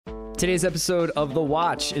Today's episode of The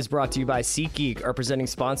Watch is brought to you by SeatGeek, our presenting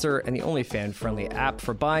sponsor and the only fan-friendly app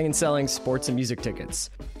for buying and selling sports and music tickets.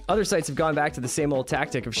 Other sites have gone back to the same old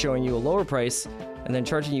tactic of showing you a lower price and then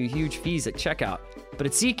charging you huge fees at checkout. But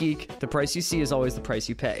at SeatGeek, the price you see is always the price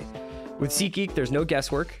you pay. With SeatGeek, there's no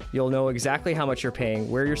guesswork. You'll know exactly how much you're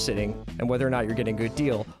paying, where you're sitting, and whether or not you're getting a good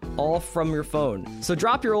deal, all from your phone. So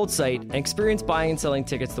drop your old site and experience buying and selling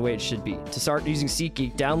tickets the way it should be. To start using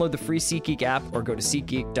SeatGeek, download the free SeatGeek app or go to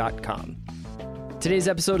SeatGeek.com. Today's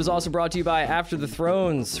episode is also brought to you by After the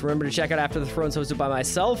Thrones. Remember to check out After the Thrones, hosted by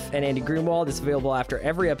myself and Andy Greenwald. It's available after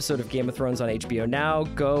every episode of Game of Thrones on HBO Now,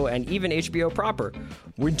 Go, and even HBO proper.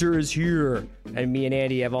 Winter is here, and me and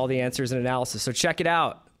Andy have all the answers and analysis, so check it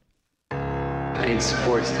out. I need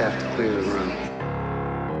support staff to clear the room.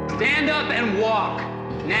 Stand up and walk,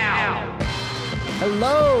 now.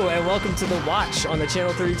 Hello, and welcome to The Watch on the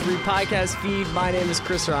Channel 33 podcast feed. My name is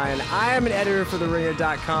Chris Ryan. I am an editor for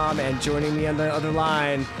TheRinger.com, and joining me on the other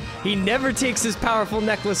line, he never takes his powerful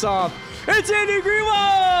necklace off. It's Andy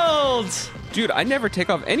Greenwald! Dude, I never take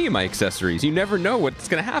off any of my accessories. You never know what's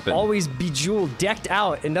going to happen. Always bejeweled, decked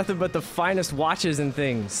out, and nothing but the finest watches and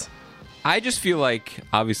things. I just feel like,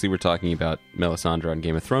 obviously, we're talking about Melisandre on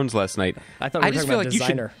Game of Thrones last night. I thought we were talking about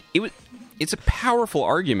designer. It's a powerful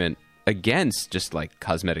argument against just like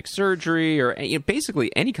cosmetic surgery or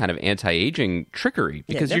basically any kind of anti-aging trickery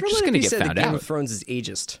because you're just going to get found out. Game of Thrones is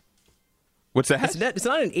ageist. What's that? It's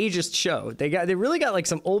not an ageist show. They really got like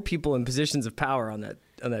some old people in positions of power on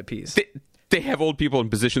that piece. They have old people in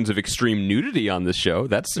positions of extreme nudity on this show.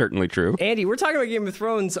 That's certainly true. Andy, we're talking about Game of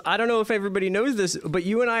Thrones. I don't know if everybody knows this, but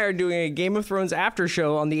you and I are doing a Game of Thrones after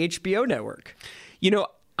show on the HBO network. You know,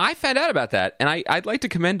 I found out about that, and I'd like to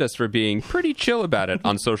commend us for being pretty chill about it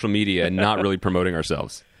on social media and not really promoting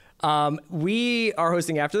ourselves. We are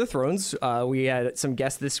hosting After the Thrones. We had some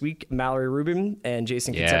guests this week, Mallory Rubin and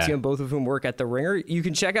Jason Concepcion, both of whom work at The Ringer. You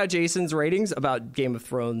can check out Jason's ratings about Game of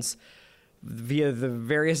Thrones via the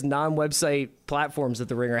various non-website platforms that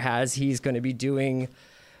The Ringer has. He's going to be doing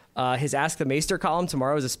his Ask the Maester column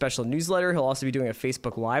tomorrow as a special newsletter. He'll also be doing a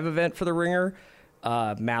Facebook Live event for The Ringer.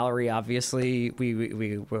 Mallory, obviously,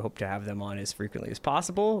 we hope to have them on as frequently as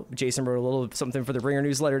possible. Jason wrote a little something for The Ringer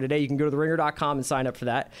newsletter today. You can go to theringer.com and sign up for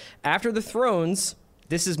that. After the Thrones,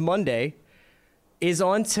 this is Monday, is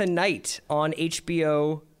on tonight on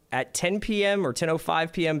HBO at 10 p.m. or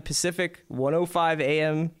 10:05 p.m. Pacific, 1:05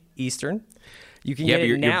 a.m. Eastern. You can get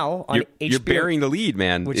it now on HBO. You're bearing the lead,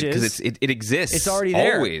 man, because it exists. It's already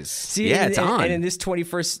there. Always. See, it's on. And in this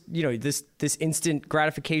 21st, this instant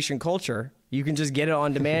gratification culture, you can just get it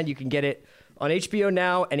on demand. You can get it on HBO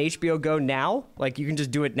Now and HBO Go now. Like, you can just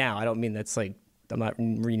do it now. I don't mean that's like, I'm not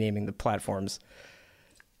renaming the platforms.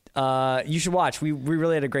 You should watch. We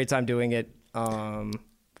really had a great time doing it. Can't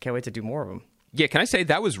wait to do more of them. Yeah, can I say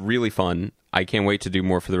that was really fun? I can't wait to do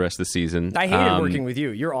more for the rest of the season. I hated working with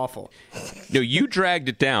you. You're awful. No, you dragged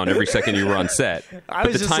it down every second you were on set.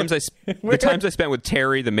 But the times I spent with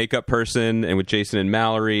Terry, the makeup person, and with Jason and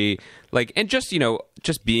Mallory, like, and just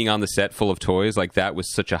being on the set full of toys, like that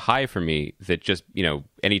was such a high for me that just,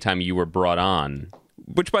 anytime you were brought on.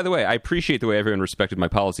 Which, by the way, I appreciate the way everyone respected my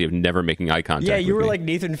policy of never making eye contact. Yeah, you were me. like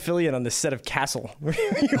Nathan Fillion on the set of Castle.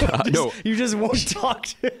 No, you just won't talk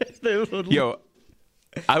to it. Yo,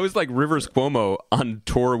 I was like Rivers Cuomo on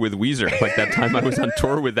tour with Weezer. Like that time I was on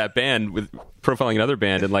tour with that band, with profiling another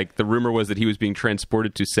band, and like the rumor was that he was being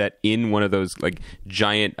transported to set in one of those like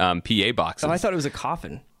giant PA boxes. Oh, I thought it was a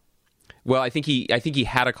coffin. Well, I think he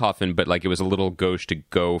had a coffin, but like it was a little gauche to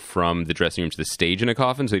go from the dressing room to the stage in a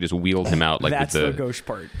coffin, so he just wheeled him out. Like that's the gauche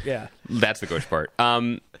part. Yeah, that's the gauche part.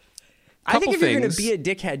 I think if you're going to be a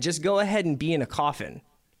dickhead, just go ahead and be in a coffin.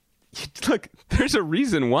 Look, there's a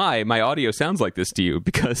reason why my audio sounds like this to you,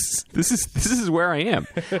 because this is where I am.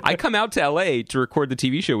 I come out to LA to record the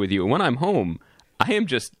TV show with you, and when I'm home, I am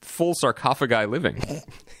just full sarcophagi living.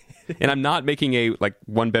 And I'm not making a like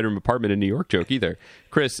one bedroom apartment in New York joke either.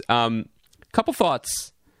 Chris, couple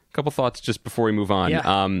thoughts just before we move on. Yeah.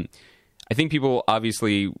 I think people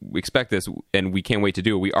obviously expect this, and we can't wait to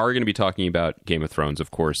do it. We are going to be talking about Game of Thrones,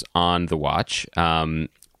 of course, on The Watch.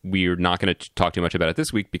 We're not going to talk too much about it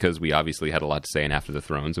this week because we obviously had a lot to say in After the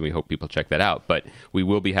Thrones, and we hope people check that out. But we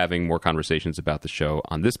will be having more conversations about the show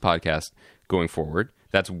on this podcast going forward.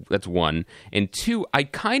 That's one. And two, I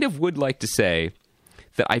kind of would like to say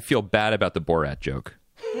that I feel bad about the Borat joke.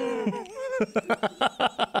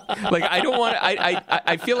 Like, I don't want to.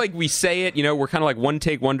 I feel like we say it. We're kind of like one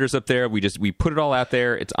take wonders up there. We put it all out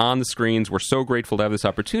there. It's on the screens. We're so grateful to have this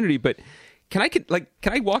opportunity, but Can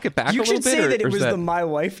I walk it back You a little bit? should say that it or is was the my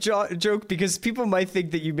wife joke, because people might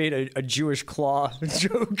think that you made a Jewish claw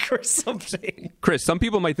joke or something. Chris, some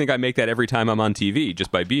people might think I make that every time I'm on TV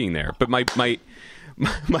just by being there. But the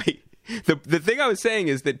thing I was saying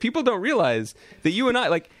is that people don't realize that you and I,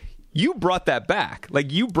 like, you brought that back.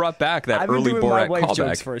 Like, you brought back that early Borat callback. I've been doing my wife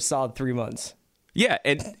jokes for a solid 3 months. Yeah,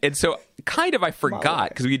 and so kind of I forgot,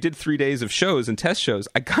 because we did 3 days of shows and test shows.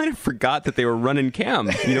 I kind of forgot that they were running cam.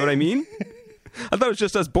 You know what I mean? I thought it was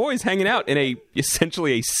just us boys hanging out in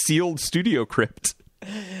essentially a sealed studio crypt.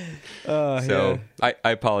 I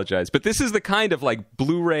apologize, but this is the kind of like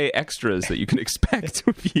Blu-ray extras that you can expect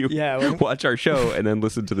if you watch our show and then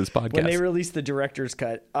listen to this podcast. When they release the director's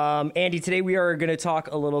cut. Andy, today we are going to talk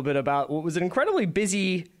a little bit about what was an incredibly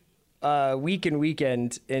busy week and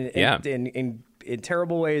weekend in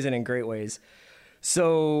terrible ways and in great ways.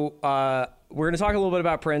 So we're going to talk a little bit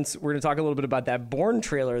about Prince. We're going to talk a little bit about that Bourne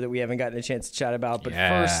trailer that we haven't gotten a chance to chat about. But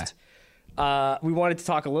first, we wanted to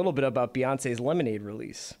talk a little bit about Beyonce's Lemonade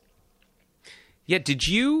release. Yeah, did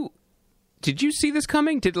you see this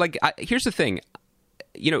coming? Here's the thing.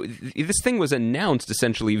 You know, this thing was announced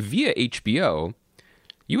essentially via HBO.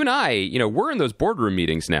 You and I, we're in those boardroom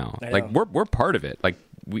meetings now. Like, we're part of it. Like,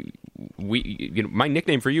 we my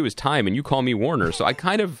nickname for you is Time, and you call me Warner. So I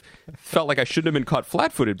kind of felt like I shouldn't have been caught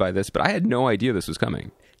flat-footed by this, but I had no idea this was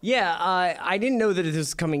coming. Yeah, I didn't know that it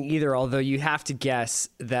was coming either, although you have to guess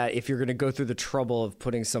that if you're going to go through the trouble of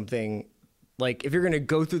putting something, like if you're going to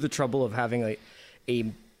go through the trouble of having like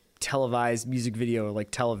a televised music video, like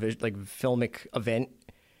television, like filmic event,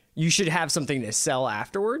 you should have something to sell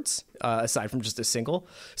afterwards, aside from just a single.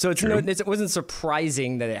 So it wasn't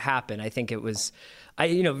surprising that it happened. I think it was,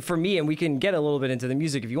 for me, and we can get a little bit into the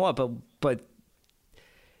music if you want, but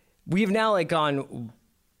we have now like gone.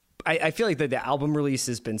 I feel like the album release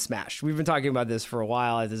has been smashed. We've been talking about this for a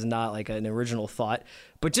while. This is not like an original thought,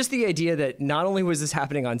 but just the idea that not only was this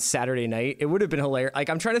happening on Saturday night, it would have been hilarious. Like,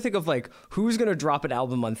 I'm trying to think of like who's going to drop an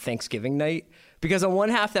album on Thanksgiving night, because on one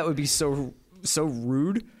half that would be so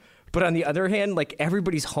rude, but on the other hand, like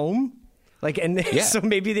everybody's home, like, and so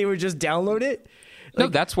maybe they would just download it. No,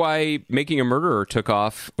 that's why Making a Murderer took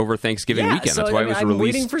off over Thanksgiving weekend. So, that's why it was I'm released.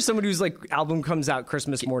 waiting for somebody whose like album comes out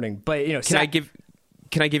Christmas morning, but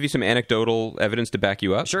Can I give you some anecdotal evidence to back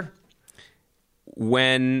you up? Sure.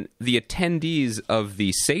 When the attendees of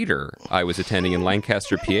the Seder I was attending in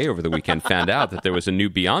Lancaster, PA over the weekend found out that there was a new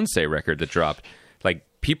Beyonce record that dropped, like,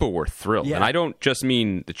 people were thrilled. Yeah. And I don't just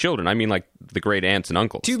mean the children. I mean, like, the great aunts and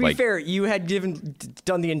uncles. To be fair, you had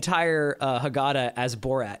done the entire Haggadah as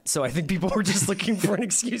Borat, so I think people were just looking for an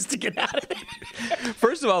excuse to get out of it.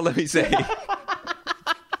 First of all, let me say...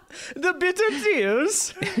 The bitter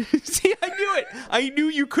tears. See, I knew it. I knew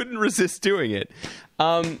you couldn't resist doing it.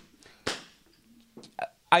 I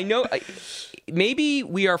know. Maybe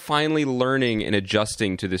we are finally learning and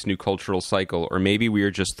adjusting to this new cultural cycle, or maybe we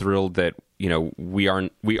are just thrilled that we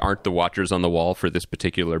aren't the watchers on the wall for this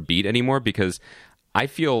particular beat anymore. Because I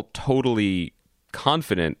feel totally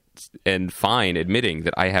confident and fine admitting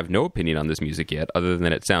that I have no opinion on this music yet, other than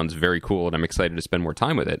that it sounds very cool and I'm excited to spend more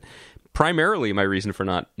time with it. Primarily, my reason for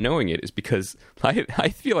not knowing it is because I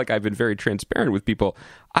feel like I've been very transparent with people.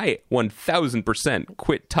 I 1,000%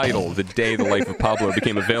 quit Tidal the day The Life of Pablo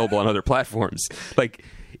became available on other platforms. Like,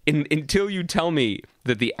 until you tell me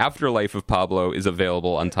that The Afterlife of Pablo is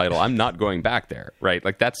available on Tidal, I'm not going back there, right?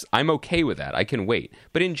 Like, I'm okay with that. I can wait.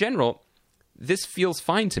 But in general, this feels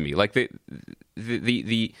fine to me. Like, the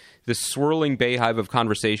swirling bayhive of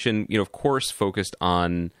conversation, of course, focused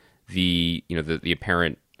on the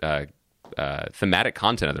apparent thematic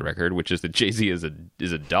content of the record, which is that Jay-Z is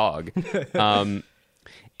a dog.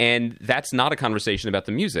 And that's not a conversation about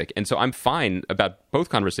the music. And so I'm fine about both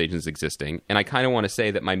conversations existing. And I kind of want to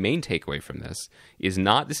say that my main takeaway from this is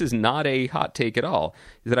not a hot take at all,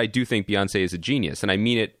 that I do think Beyonce is a genius. And I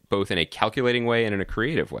mean it both in a calculating way and in a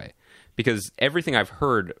creative way. Because everything I've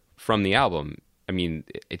heard from the album, I mean,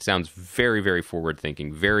 it sounds very, very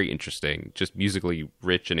forward-thinking, very interesting, just musically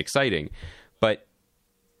rich and exciting. But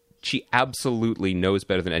she absolutely knows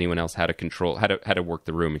better than anyone else how to work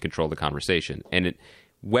the room and control the conversation. And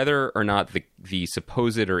whether or not the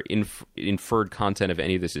supposed or inferred content of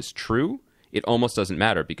any of this is true, it almost doesn't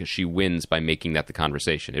matter, because she wins by making that the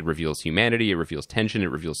conversation. It reveals humanity, it reveals tension,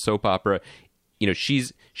 it reveals soap opera.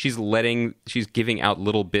 She's giving out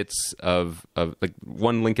little bits of like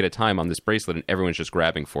one link at a time on this bracelet, and everyone's just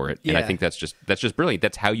grabbing for it. Yeah. And I think that's just brilliant.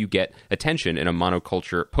 That's how you get attention in a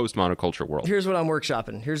post-monoculture world. Here's what I'm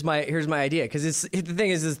workshopping. Here's my idea, because the thing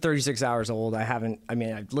is, it's 36 hours old. I've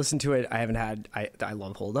listened to it. I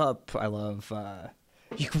love Hold Up. I love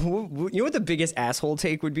You know what the biggest asshole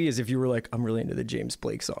take would be is if you were like, I'm really into the James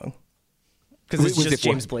Blake song. Because it's just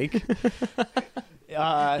James Blake.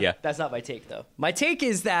 Yeah. That's not my take, though. My take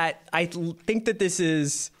is that I think that this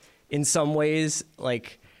is, in some ways,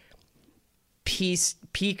 like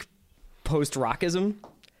peak post-rockism.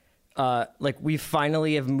 Like we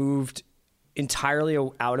finally have moved entirely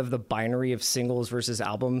out of the binary of singles versus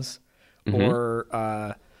albums,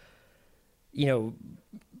 or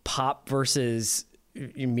pop versus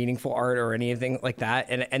meaningful art or anything like that,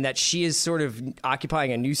 and that she is sort of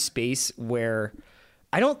occupying a new space where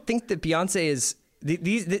I don't think that Beyonce is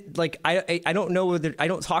I don't know whether I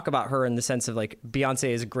don't talk about her in the sense of like Beyonce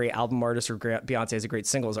is a great album artist or Beyonce is a great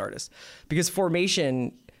singles artist, because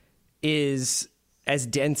Formation is as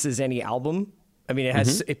dense as any album. I mean, it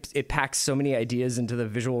has it packs so many ideas into the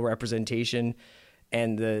visual representation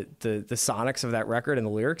and the sonics of that record and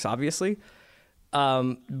the lyrics, obviously.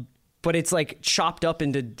 But it's like chopped up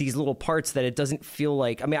into these little parts that it doesn't feel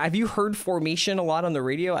like. I mean, have you heard Formation a lot on the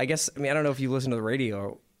radio? I guess. I mean, I don't know if you listen to the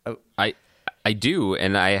radio. I do,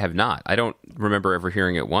 and I have not. I don't remember ever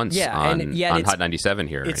hearing it once on Hot 97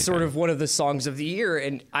 here. It's sort of one of the songs of the year,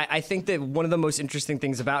 and I think that one of the most interesting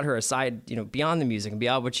things about her, aside, beyond the music and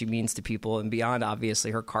beyond what she means to people and beyond,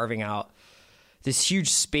 obviously, her carving out this huge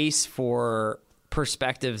space for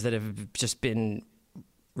perspectives that have just been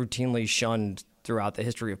routinely shunned throughout the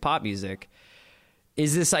history of pop music,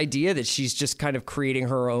 is this idea that she's just kind of creating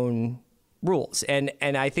her own rules. And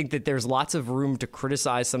I think that there's lots of room to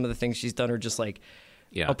criticize some of the things she's done, or just like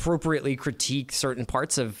appropriately critique certain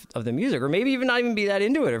parts of the music, or maybe even not even be that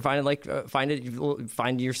into it, or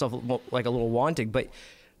find yourself like a little wanting. But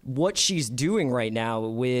what she's doing right now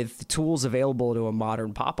with tools available to a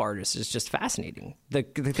modern pop artist is just fascinating. The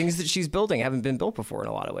things that she's building haven't been built before in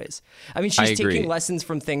a lot of ways. I mean, she's taking lessons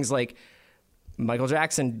from things like Michael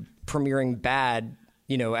Jackson premiering Bad,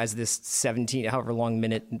 as this 17, however long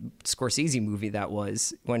minute Scorsese movie that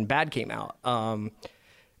was when Bad came out.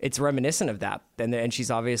 It's reminiscent of that. And she's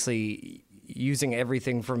obviously using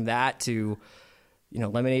everything from that to,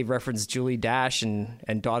 Lemonade referenced Julie Dash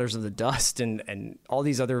and Daughters of the Dust and all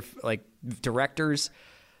these other like directors.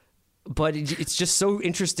 But it's just so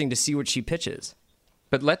interesting to see what she pitches.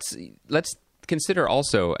 But let's consider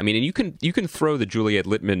also, I mean, and you can throw the Juliet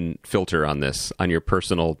Littman filter on this on your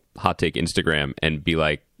personal hot take Instagram and be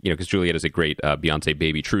like, because Juliet is a great Beyonce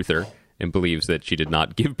baby truther and believes that she did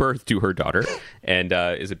not give birth to her daughter, and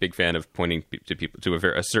is a big fan of pointing to people to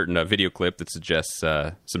a certain video clip that suggests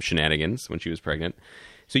some shenanigans when she was pregnant.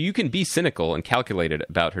 So you can be cynical and calculated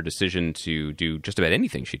about her decision to do just about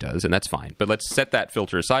anything she does, and that's fine. But let's set that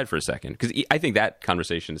filter aside for a second, because I think that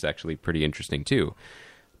conversation is actually pretty interesting too.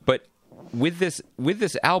 But with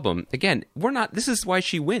this album, again, this is why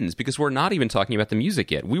she wins, because we're not even talking about the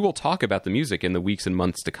music yet. We will talk about the music in the weeks and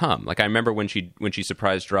months to come. Like I remember when she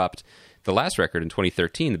surprise dropped the last record in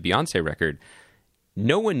 2013, the Beyonce record,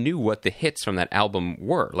 no one knew what the hits from that album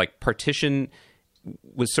were. Like Partition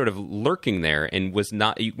was sort of lurking there and was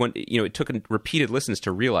not, it took repeated listens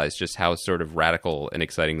to realize just how sort of radical and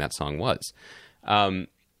exciting that song was. So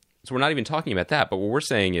we're not even talking about that. But what we're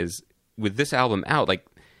saying is, with this album out, like,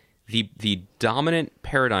 the dominant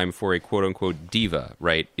paradigm for a quote-unquote diva,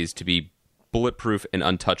 right, is to be bulletproof and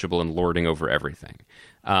untouchable and lording over everything.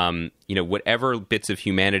 Whatever bits of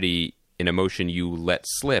humanity and emotion you let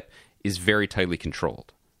slip is very tightly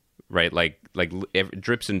controlled, right? Like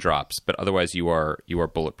drips and drops, but otherwise you are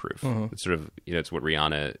bulletproof. It's sort of, it's what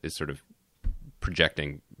Rihanna is sort of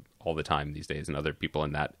projecting all the time these days, and other people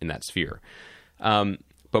in that sphere.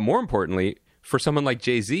 But more importantly, for someone like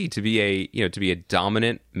Jay-Z to be a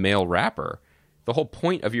dominant male rapper, the whole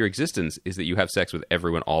point of your existence is that you have sex with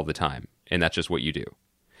everyone all the time, and that's just what you do.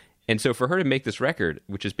 And so for her to make this record,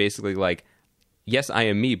 which is basically like, yes, I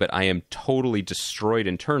am me, but I am totally destroyed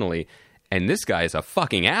internally, and this guy is a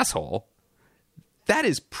fucking asshole, that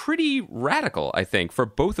is pretty radical, I think, for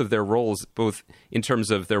both of their roles, both in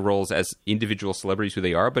terms of their roles as individual celebrities who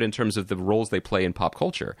they are, but in terms of the roles they play in pop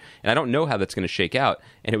culture. And I don't know how that's going to shake out.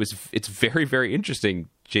 And it's very, very interesting,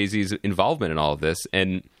 Jay-Z's involvement in all of this.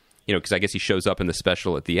 And, because I guess he shows up in the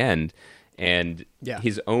special at the end, and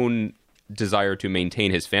his own desire to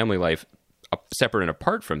maintain his family life separate and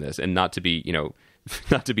apart from this, and not to be,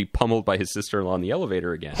 not to be pummeled by his sister-in-law in the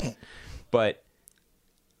elevator again. But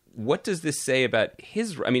what does this say about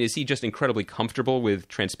is he just incredibly comfortable with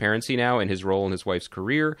transparency now and his role in his wife's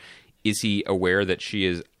career? Is he aware that she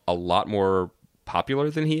is a lot more popular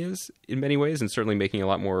than he is in many ways, and certainly making a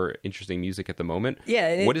lot more interesting music at the moment.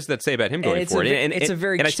 Yeah. What does that say about him going forward? And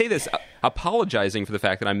I say this apologizing for the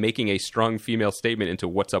fact that I'm making a strong female statement into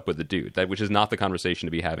what's up with the dude, which is not the conversation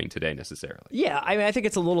to be having today necessarily. Yeah, I mean, I think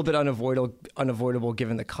it's a little bit unavoidable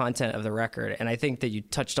given the content of the record, and I think that you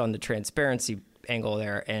touched on the transparency angle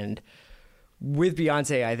there, and with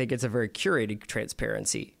Beyonce, I think it's a very curated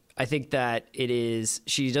transparency. I think that it is,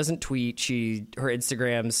 she doesn't tweet, her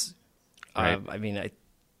Instagrams, right.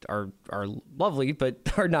 Are lovely, but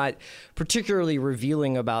are not particularly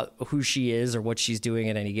revealing about who she is or what she's doing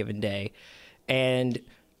at any given day. And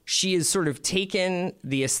she has sort of taken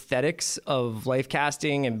the aesthetics of life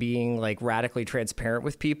casting and being like radically transparent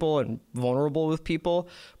with people and vulnerable with people,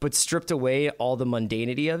 but stripped away all the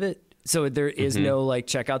mundanity of it. So there is no like,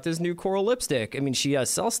 check out this new coral lipstick. I mean, she does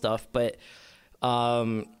sell stuff, but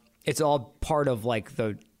it's all part of like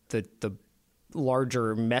the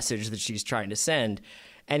larger message that she's trying to send.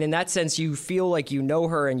 And in that sense, you feel like you know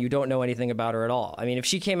her and you don't know anything about her at all. I mean, if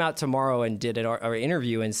she came out tomorrow and did an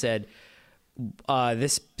interview and said,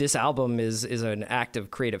 this album is an act of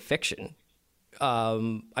creative fiction, I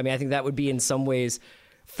mean, I think that would be in some ways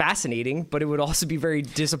fascinating, but it would also be very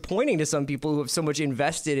disappointing to some people who have so much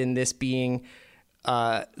invested in this being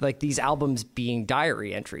like these albums being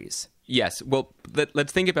diary entries. Yes. Well,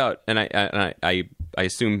 let's think about, and I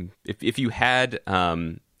assume if you had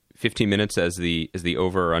 15 minutes as the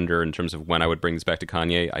over or under in terms of when I would bring this back to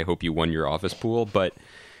Kanye, I hope you won your office pool. But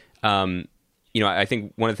I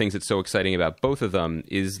think one of the things that's so exciting about both of them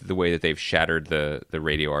is the way that they've shattered the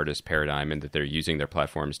radio artist paradigm, and that they're using their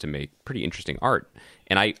platforms to make pretty interesting art.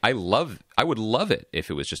 And I would love it if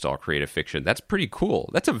it was just all creative fiction. That's pretty cool.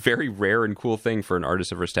 That's a very rare and cool thing for an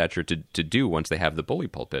artist of her stature to do once they have the bully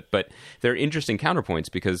pulpit. But they're interesting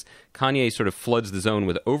counterpoints because Kanye sort of floods the zone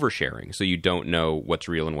with oversharing, so you don't know what's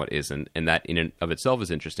real and what isn't. And that in and of itself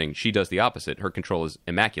is interesting. She does the opposite. Her control is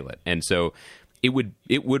immaculate. And so it would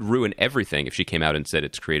ruin everything if she came out and said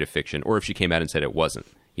it's creative fiction, or if she came out and said it wasn't.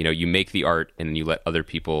 You make the art and then you let other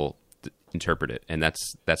people interpret it, and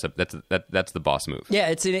that's the boss move. Yeah,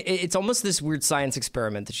 it's almost this weird science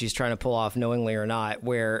experiment that she's trying to pull off, knowingly or not,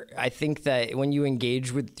 where I think that when you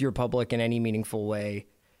engage with your public in any meaningful way,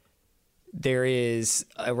 there is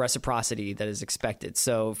a reciprocity that is expected.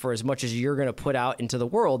 So for as much as you're going to put out into the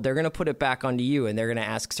world, they're going to put it back onto you, and they're going to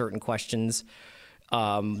ask certain questions.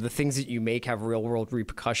 The things that you make have real world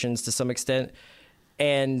repercussions to some extent.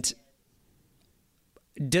 And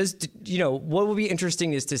what will be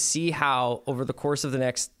interesting is to see how over the course of the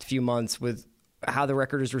next few months, with how the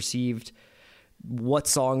record is received, what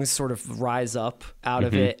songs sort of rise up out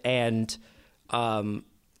of it, and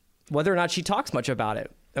whether or not she talks much about it,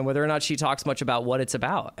 and whether or not she talks much about what it's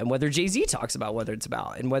about, and whether Jay-Z talks about what it's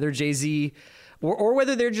about, and whether Jay-Z or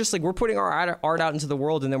whether they're just like, we're putting our art out into the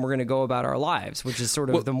world and then we're going to go about our lives, which is sort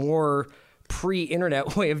of the more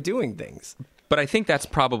pre-internet way of doing things. But I think that's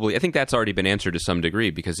already been answered to some degree,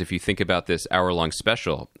 because if you think about this hour-long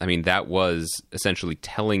special, I mean, that was essentially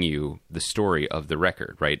telling you the story of the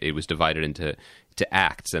record, right? It was divided into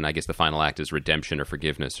acts, and I guess the final act is redemption or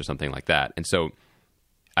forgiveness or something like that. And so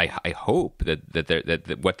I hope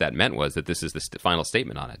that what that meant was that this is the final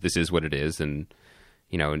statement on it. This is what it is, and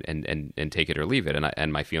and take it or leave it.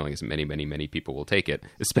 And my feeling is that many people will take it,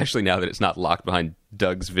 especially now that it's not locked behind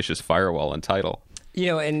Doug's vicious firewall on Tidal.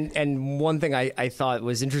 And one thing I thought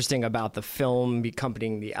was interesting about the film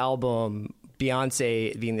accompanying the album,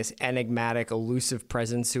 Beyonce being this enigmatic, elusive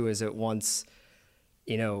presence who is at once,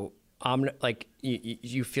 you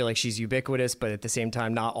feel like she's ubiquitous, but at the same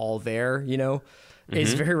time not all there,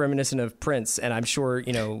 is very reminiscent of Prince. And I'm sure,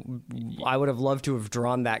 I would have loved to have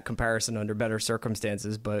drawn that comparison under better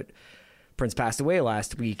circumstances, but Prince passed away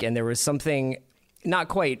last week, and there was something not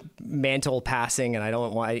quite mantle passing, and I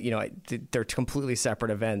don't want, they're completely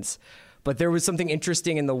separate events, but there was something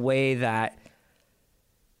interesting in the way that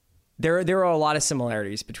there are a lot of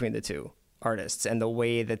similarities between the two artists and the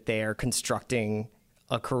way that they are constructing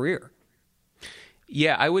a career.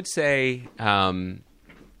 Yeah, I would say,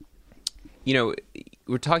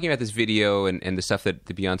 we're talking about this video and the stuff that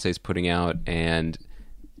the Beyonce is putting out, and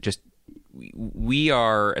just we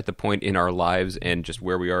are at the point in our lives and just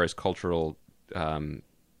where we are as cultural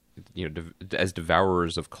as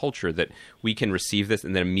devourers of culture, that we can receive this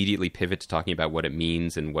and then immediately pivot to talking about what it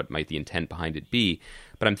means and what might the intent behind it be.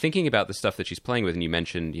 But I'm thinking about the stuff that she's playing with, and you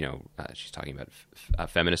mentioned, she's talking about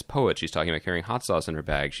feminist poets. She's talking about carrying hot sauce in her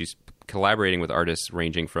bag. She's collaborating with artists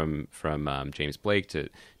ranging from James Blake to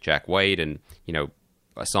Jack White, and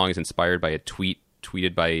a song is inspired by a tweet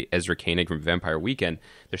tweeted by Ezra Koenig from Vampire Weekend.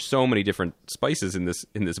 There's so many different spices in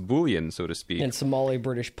this bouillon, so to speak. And Somali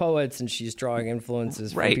British poets, and she's drawing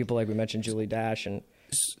influences from people like we mentioned, Julie Dash. And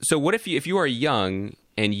so what if you are young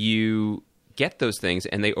and you get those things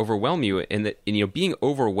and they overwhelm you, and being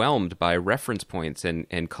overwhelmed by reference points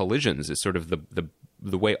and collisions is sort of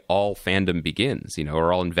the way all fandom begins,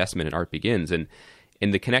 or all investment in art begins. And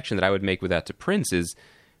the connection that I would make with that to Prince is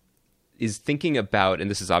thinking about,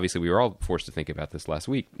 and this is obviously, we were all forced to think about this last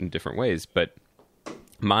week in different ways, but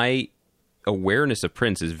my awareness of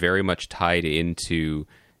Prince is very much tied into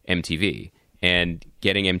MTV, and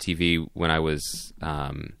getting MTV when I was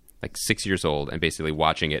like 6 years old and basically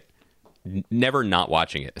watching it, never not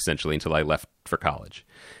watching it essentially until I left for college.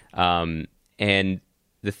 And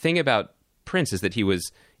the thing about Prince is that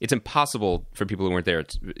it's impossible for people who weren't there.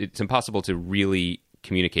 It's impossible to really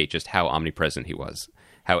communicate just how omnipresent he was,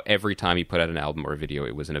 how every time he put out an album or a video,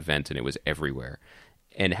 it was an event and it was everywhere,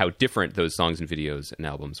 and how different those songs and videos and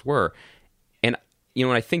albums were. And,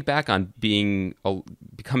 when I think back on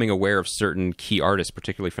becoming aware of certain key artists,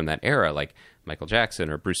 particularly from that era, like Michael Jackson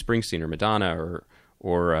or Bruce Springsteen or Madonna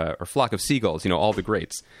or Flock of Seagulls, all the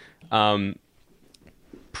greats,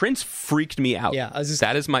 Prince freaked me out. Yeah,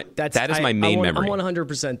 that is my main memory. I'm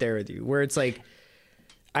 100% there with you. Where it's like,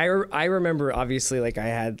 I remember obviously like I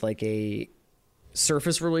had like a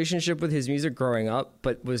surface relationship with his music growing up,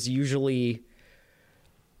 but was usually,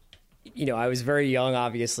 I was very young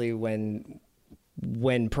obviously when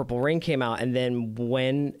Purple Rain came out, and then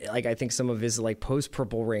when like I think some of his like post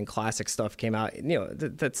Purple Rain classic stuff came out,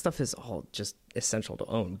 that stuff is all just essential to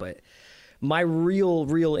own. But my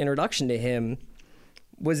real introduction to him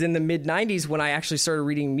was in the mid 90s when I actually started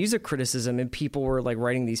reading music criticism, and people were like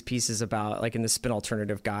writing these pieces about like in the Spin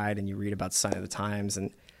Alternative Guide, and you read about Sign of the Times.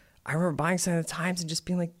 And I remember buying Sign of the Times and just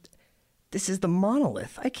being like, this is the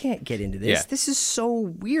monolith. I can't get into this. Yeah. This is so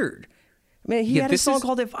weird. I mean, he had a song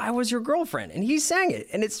called If I Was Your Girlfriend, and he sang it,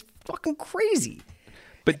 and it's fucking crazy.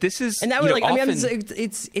 But this is, and that was like, often...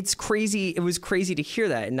 it's crazy. It was crazy to hear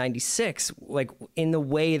that in '96, like in the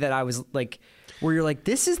way that I was like, where you're like,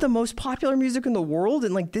 this is the most popular music in the world,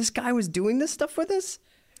 and like this guy was doing this stuff with us.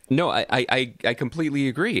 No, I completely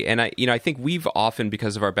agree, and I think we've often,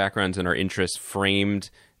 because of our backgrounds and our interests, framed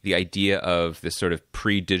the idea of this sort of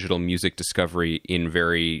pre-digital music discovery in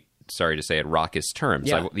very, sorry to say it, raucous terms.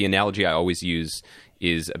 Yeah. The analogy I always use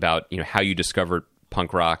is about how you discovered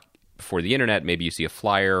punk rock before the internet. Maybe you see a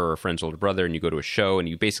flyer or a friend's older brother, and you go to a show, and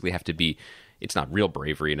you basically have to be, it's not real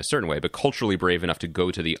bravery in a certain way, but culturally brave enough to go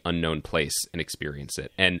to the unknown place and experience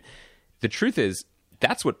it. And the truth is,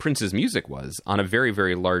 that's what Prince's music was on a very,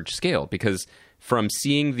 very large scale, because from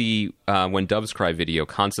seeing the When Doves Cry video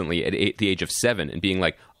constantly at the age of 7 and being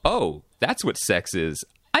like, oh, that's what sex is,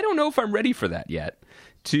 I don't know if I'm ready for that yet,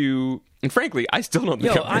 and frankly, I still don't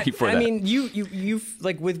think I'm ready for that. I mean, you've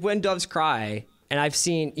like with When Doves Cry, and I've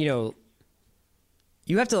seen, you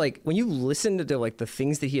have to like, when you listen to like the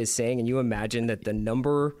things that he is saying, and you imagine that the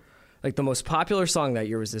number, like the most popular song that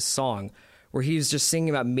year was this song where he was just singing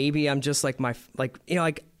about, maybe I'm just like my, like,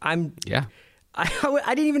 like I'm, yeah. I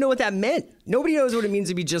didn't even know what that meant. Nobody knows what it means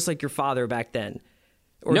to be just like your father back then,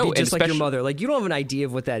 or be just like your mother. Like, you don't have an idea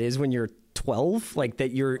of what that is when you're 12, like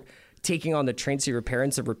that you're taking on the traits of your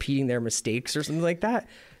parents of repeating their mistakes or something like that.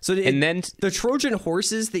 So then the Trojan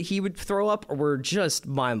horses that he would throw up were just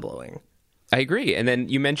mind blowing. I agree. And then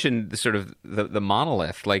you mentioned the sort of the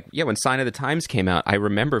monolith. Like, yeah, when Sign of the Times came out, I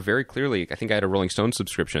remember very clearly, I think I had a Rolling Stone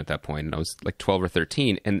subscription at that point, and I was like 12 or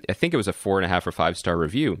 13, and I think it was a 4.5 or 5-star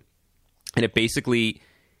review. And it basically,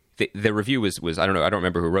 the review was I don't know, I don't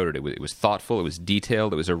remember who wrote it. It was thoughtful, it was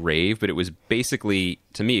detailed, it was a rave, but it was basically,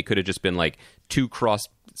 to me, it could have just been like 2 cross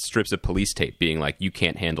strips of police tape being like, you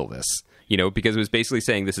can't handle this. Because it was basically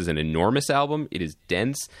saying this is an enormous album. It is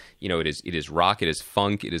dense. It is rock. It is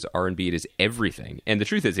funk. It is R&B. It is everything. And the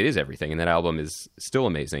truth is, it is everything. And that album is still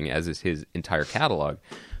amazing, as is his entire catalog.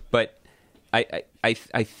 But I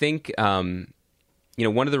think one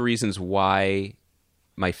of the reasons why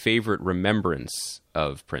my favorite remembrance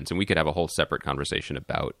of Prince, and we could have a whole separate conversation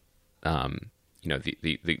about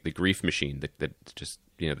the grief machine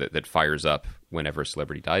that fires up whenever a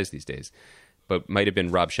celebrity dies these days. But might have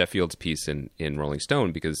been Rob Sheffield's piece in Rolling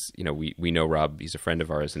Stone, because we know Rob, he's a friend of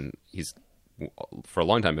ours, and he's for a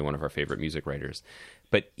long time been one of our favorite music writers.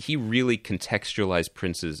 But he really contextualized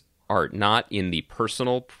Prince's art, not in the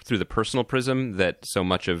personal, through the personal prism that so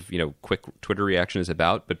much of quick Twitter reaction is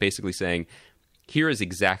about, but basically saying, here is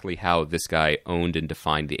exactly how this guy owned and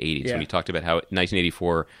defined the 80s. When he talked about how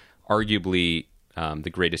 1984, arguably the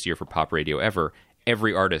greatest year for pop radio ever,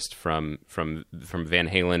 every artist from Van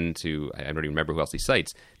Halen to I don't even remember who else he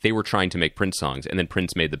cites. They were trying to make Prince songs, and then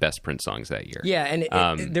Prince made the best Prince songs that year. Yeah,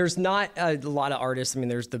 and there's not a lot of artists. I mean,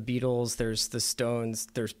 there's the Beatles, there's the Stones,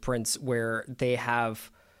 there's Prince, where they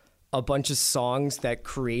have a bunch of songs that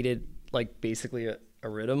created like basically a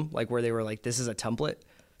rhythm, like where they were like, this is a template.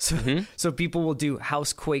 So so people will do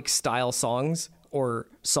Housequake style songs or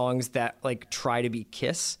songs that like try to be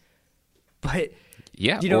Kiss, but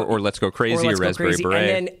yeah, you know, or Let's Go Crazy or Raspberry Beret.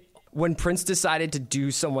 And then when Prince decided to do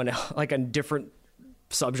someone like a different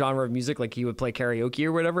subgenre of music, like he would play karaoke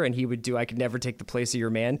or whatever, and he would do I Could Never Take the Place of Your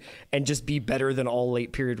Man and just be better than all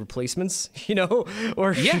late period replacements, you know?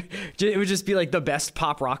 Or yeah, it would just be like the best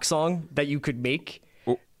pop rock song that you could make.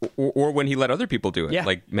 Or when he let other people do it, yeah.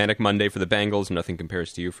 like Manic Monday for the Bangles, Nothing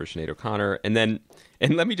Compares to You for Sinead O'Connor. And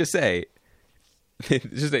let me just say,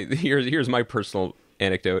 here's my personal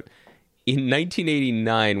anecdote. In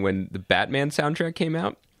 1989, when the Batman soundtrack came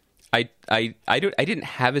out, I didn't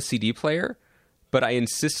have a CD player, but I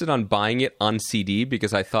insisted on buying it on CD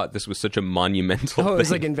because I thought this was such a monumental thing. It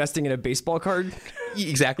was like investing in a baseball card?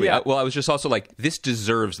 Exactly. Yeah. I was just also like, this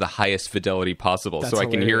deserves the highest fidelity possible. That's so I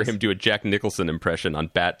can hear hilarious. him do a Jack Nicholson impression on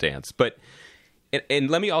Bat Dance. But, and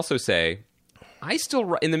let me also say, I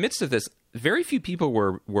still, in the midst of this, very few people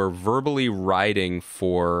were verbally riding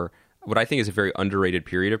for what I think is a very underrated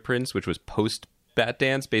period of Prince, which was post Bat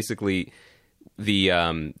Dance, basically the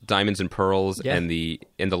Diamonds and Pearls Yeah. and the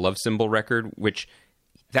Love Symbol record, which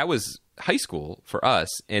that was high school for us,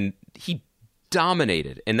 and he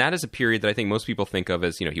dominated. And that is a period that I think most people think of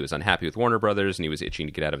as, you know, he was unhappy with Warner Brothers and he was itching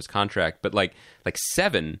to get out of his contract. But like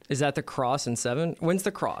Seven, Is that the Cross in Seven? When's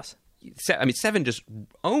the Cross? Seven just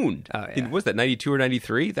owned. Oh, yeah. Was that 92 or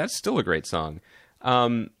 93? That's still a great song.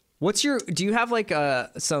 Do you have like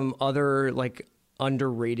some other like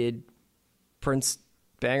underrated Prince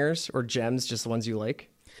bangers or gems, just the ones you like?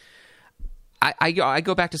 I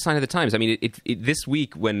go back to Sign of the Times. I mean, this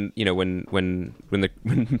week when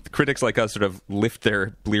critics like us sort of lift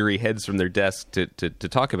their bleary heads from their desk to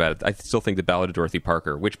talk about it, I still think the Ballad of Dorothy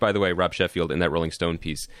Parker, which by the way, Rob Sheffield in that Rolling Stone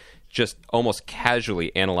piece just almost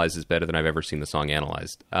casually analyzes better than I've ever seen the song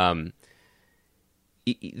analyzed.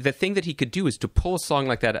 The thing that he could do is to pull a song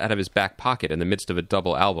like that out of his back pocket in the midst of a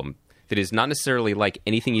double album that is not necessarily like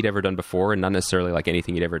anything he'd ever done before and not necessarily like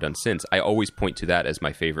anything he'd ever done since. I always point to that as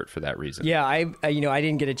my favorite for that reason. Yeah, I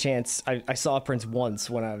didn't get a chance. I saw Prince once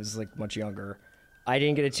when I was like much younger. I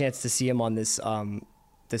didn't get a chance to see him on this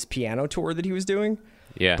this piano tour that he was doing.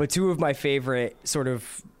 Yeah. But two of my favorite sort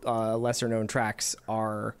of lesser known tracks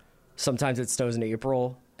are Sometimes It Snows in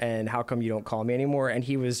April and How Come You Don't Call Me Anymore. And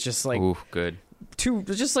he was just like Ooh, good.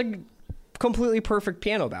 just like completely perfect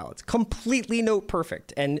piano ballads, completely note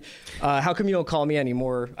perfect. And How Come You Don't Call Me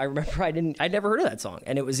Anymore? I remember I'd never heard of that song,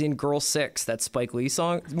 and it was in Girl 6, that Spike Lee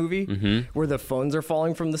movie where the phones are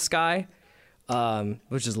falling from the sky,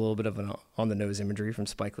 which is a little bit of an on the nose imagery from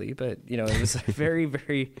Spike Lee, but you know, it was a very,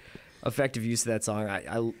 very effective use of that song.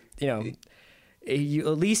 At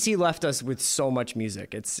least he left us with so much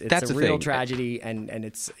music. It's That's a the real thing. tragedy, and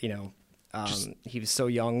it's, you know, he was so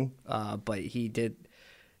young, but he did.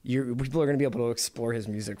 People are going to be able to explore his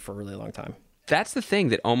music for a really long time. That's the thing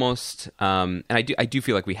that almost, and I do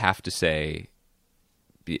feel like we have to say,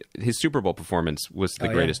 his Super Bowl performance was the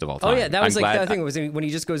greatest of all time. Oh yeah, that was I'm like glad- the thing was when he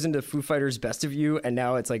just goes into Foo Fighters' Best of You, and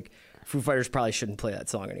now it's like Foo Fighters probably shouldn't play that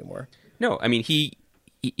song anymore. No, I mean he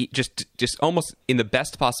just almost in the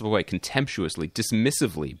best possible way, contemptuously,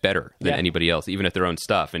 dismissively better than Yeah. anybody else, even at their own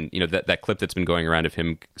stuff. And you know that clip that's been going around of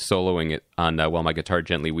him soloing it on "While My Guitar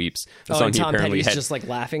Gently Weeps," the song And he Tom apparently Petty's had. just like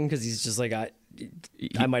laughing because he's just like, I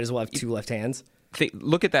might as well have two left hands.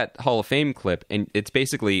 Look at that Hall of Fame clip, and it's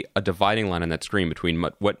basically a dividing line on that screen between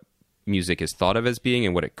what music is thought of as being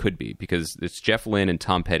and what it could be, because it's Jeff Lynne and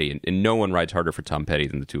Tom Petty, and no one rides harder for Tom Petty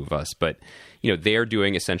than the two of us. But you know, they're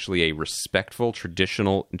doing essentially a respectful,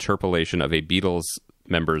 traditional interpolation of a Beatles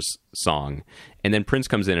member's song, and then Prince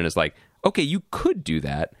comes in and is like, "Okay, you could do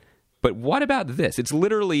that, but what about this?" It's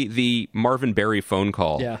literally the Marvin Berry phone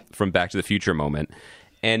call from Back to the Future moment,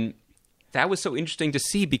 and that was so interesting to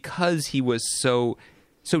see because he was so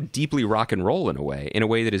deeply rock and roll in a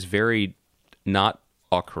way that is very not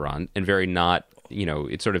au courant and very not, you know,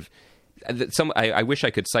 it's sort of I wish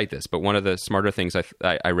I could cite this, but one of the smarter things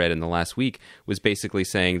I read in the last week was basically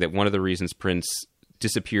saying that one of the reasons Prince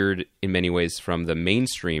disappeared in many ways from the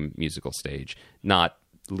mainstream musical stage, not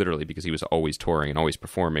literally because he was always touring and always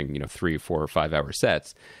performing, you know, 3, 4, or 5 hour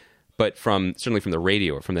sets, but certainly from the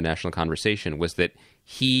radio or from the national conversation, was that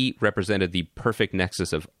he represented the perfect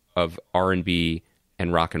nexus of R&B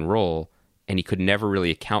and rock and roll, and he could never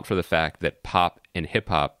really account for the fact that pop and hip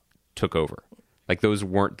hop took over. Like those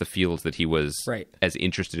weren't the fields that he was Right. as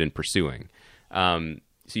interested in pursuing. So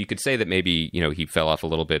you could say that maybe, he fell off a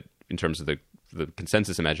little bit in terms of the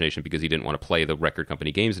consensus imagination because he didn't want to play the record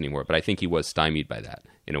company games anymore. But I think he was stymied by that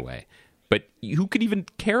in a way. But who could even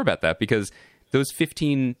care about that? Because those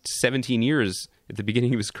 15, 17 years at the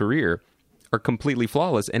beginning of his career are completely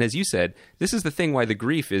flawless. And as you said, this is the thing why the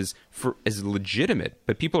grief is legitimate.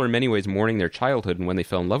 But people are in many ways mourning their childhood and when they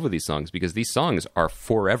fell in love with these songs because these songs are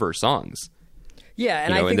forever songs. Yeah, and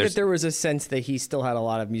You know, I and think that there was a sense that he still had a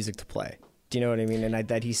lot of music to play. Do you know what I mean? And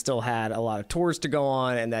that he still had a lot of tours to go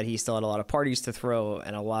on, and that he still had a lot of parties to throw,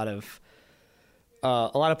 and a lot of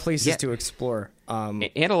places to explore. And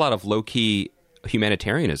a lot of low-key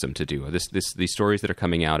humanitarianism to do. These stories that are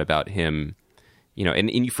coming out about him,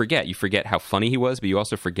 and you forget how funny he was, but you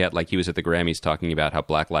also forget like he was at the Grammys talking about how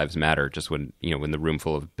Black Lives Matter just when the room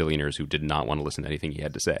full of billionaires who did not want to listen to anything he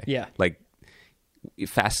had to say. Yeah. Like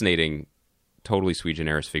fascinating, totally sui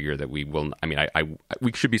generis figure that we will. I mean,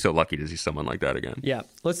 we should be so lucky to see someone like that again. Yeah.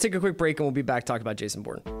 Let's take a quick break and we'll be back talking about Jason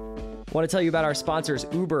Bourne. Want to tell you about our sponsors,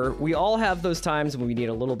 Uber. We all have those times when we need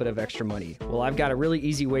a little bit of extra money. Well, I've got a really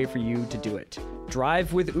easy way for you to do it.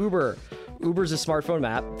 Drive with Uber. Uber's a smartphone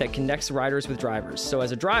app that connects riders with drivers. So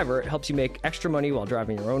as a driver, it helps you make extra money while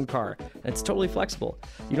driving your own car. And it's totally flexible.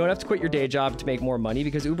 You don't have to quit your day job to make more money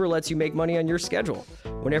because Uber lets you make money on your schedule.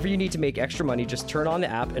 Whenever you need to make extra money, just turn on the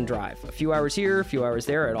app and drive. A few hours here, a few hours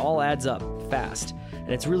there, it all adds up fast. And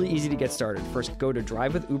it's really easy to get started. First, go to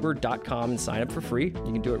drivewithuber.com and sign up for free.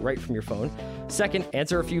 You can do it right from your phone. Second,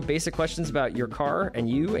 answer a few basic questions about your car and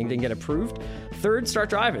you and then get approved. Third, start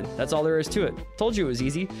driving. That's all there is to it. Told you it was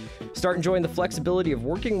easy. Start enjoying the flexibility of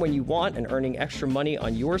working when you want and earning extra money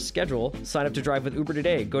on your schedule. Sign up to Drive with Uber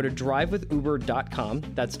today. Go to drivewithuber.com.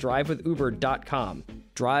 That's drivewithuber.com.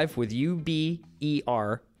 Drive with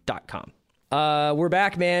UBER.com. We're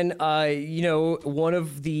back, man. One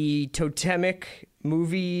of the totemic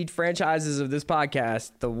movie franchises of this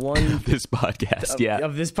podcast, of this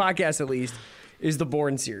podcast at least, is the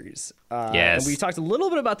Bourne series. Yes. And we talked a little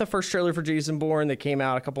bit about the first trailer for Jason Bourne that came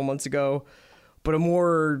out a couple months ago, but a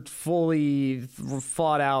more fully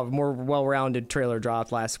thought out, more well-rounded trailer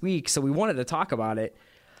dropped last week, so we wanted to talk about it.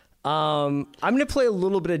 I'm going to play a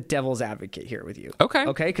little bit of devil's advocate here with you. Okay.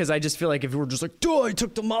 Okay, because I just feel like if we're just like, duh, I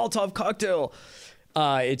took the Molotov cocktail,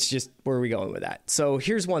 it's just, where are we going with that? So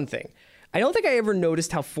here's one thing. I don't think I ever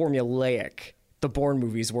noticed how formulaic the Bourne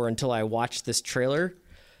movies were until I watched this trailer.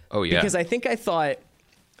 Oh, yeah. Because I think I thought,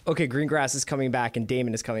 okay, Greengrass is coming back and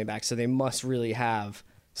Damon is coming back, so they must really have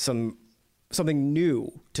something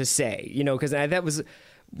new to say, because that was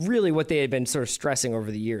really what they had been sort of stressing over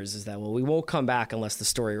the years is that, well, we won't come back unless the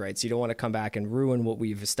story writes. You don't want to come back and ruin what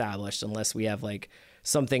we've established unless we have like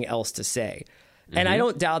something else to say. Mm-hmm. And I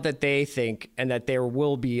don't doubt that they think and that there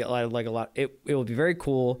will be like a lot. It will be very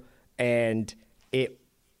cool, and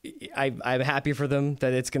I'm happy for them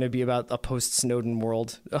that it's going to be about a post-Snowden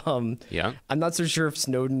world. Yeah, I'm not so sure if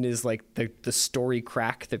Snowden is like the story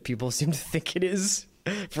crack that people seem to think it is.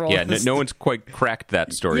 For all no one's quite cracked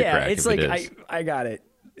that story crack. Yeah, it's like I got it.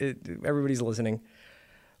 Everybody's listening.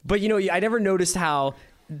 But, I never noticed how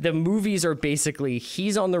the movies are basically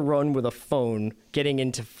he's on the run with a phone getting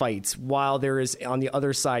into fights while there is on the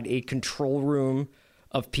other side a control room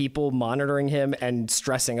of people monitoring him and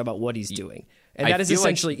stressing about what he's doing. And that is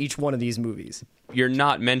essentially each one of these movies. You're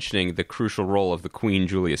not mentioning the crucial role of the Queen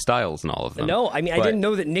Julia Stiles in all of them. No, I mean, I didn't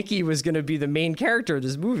know that Nikki was going to be the main character of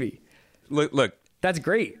this movie. Look. That's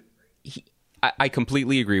great. I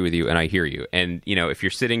completely agree with you, and I hear you. And, if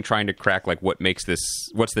you're sitting trying to crack, like, what's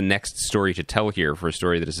the next story to tell here for a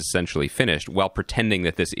story that is essentially finished, while pretending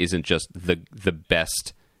that this isn't just the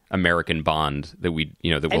best American Bond that we'll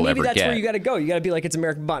ever get. And maybe that's where you got to go. You got to be like, it's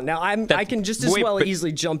American Bond. Now, I can just as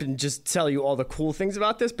easily jump and just tell you all the cool things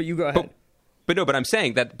about this, but you go ahead. But I'm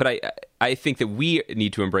saying that, but I think that we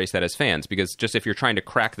need to embrace that as fans, because just if you're trying to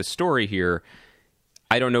crack the story here,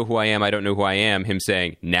 I don't know who I am, him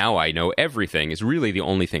saying, now I know everything, is really the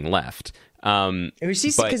only thing left.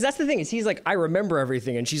 Because that's the thing, is he's like, I remember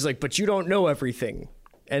everything, and she's like, but you don't know everything.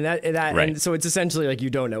 And right. And so it's essentially like you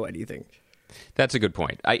don't know anything. That's a good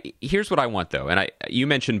point. Here's what I want, though, and you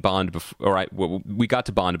mentioned Bond before, we got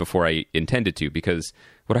to Bond before I intended to, because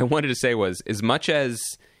what I wanted to say was, as much as,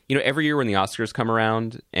 every year when the Oscars come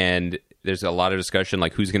around, and there's a lot of discussion,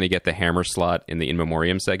 like who's going to get the Hammer slot in the In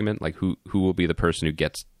Memoriam segment, like who will be the person who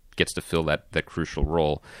gets to fill that crucial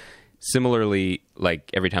role. Similarly,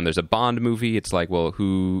 like every time there's a Bond movie, it's like, well,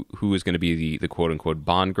 who is going to be the quote unquote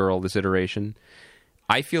Bond girl this iteration?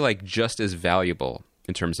 I feel like just as valuable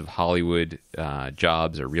in terms of Hollywood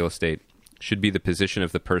jobs or real estate should be the position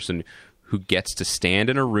of the person who gets to stand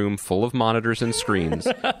in a room full of monitors and screens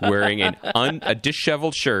wearing a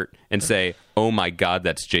disheveled shirt and say, "Oh my God,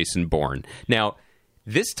 that's Jason Bourne." Now,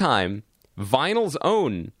 this time, Vinyl's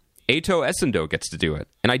own Eto Essendo gets to do it.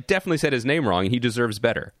 And I definitely said his name wrong, and he deserves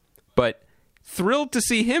better. But thrilled to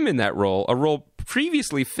see him in that role, a role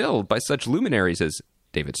previously filled by such luminaries as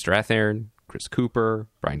David Strathairn, Chris Cooper,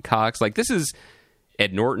 Brian Cox. Like, this is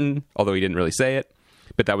Ed Norton, although he didn't really say it,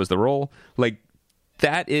 but that was the role. Like,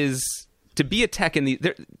 that is... To be a tech in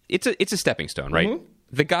it's a stepping stone, right? Mm-hmm.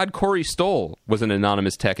 The god Corey Stoll was an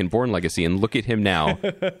anonymous tech in Bourne Legacy, and look at him now,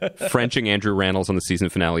 Frenching Andrew Rannells on the season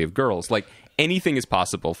finale of Girls. Like, anything is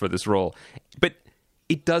possible for this role, but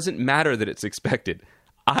it doesn't matter that it's expected.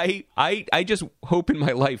 I just hope in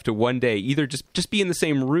my life to one day either just be in the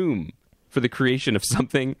same room for the creation of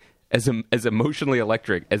something as emotionally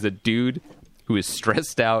electric as a dude who is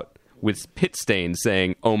stressed out with pit stains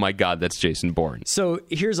saying, "Oh my God, that's Jason Bourne." So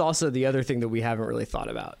here's also the other thing that we haven't really thought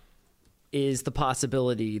about is the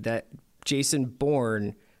possibility that Jason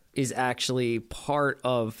Bourne is actually part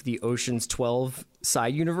of the Ocean's 12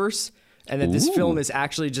 side universe, and that this film is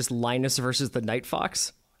actually just Linus versus the Night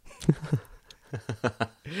Fox.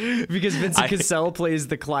 Because Vincent Cassel plays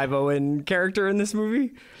the Clive Owen character in this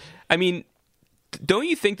movie. I mean, don't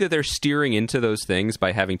you think that they're steering into those things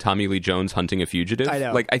by having Tommy Lee Jones hunting a fugitive? I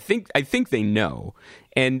know. Like, I think they know.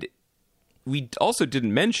 And we also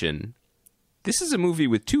didn't mention, this is a movie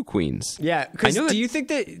with two queens. Yeah, because do you think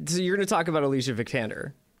that... So you're going to talk about Alicia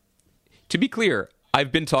Vikander. To be clear,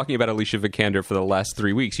 I've been talking about Alicia Vikander for the last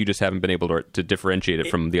 3 weeks. You just haven't been able to differentiate it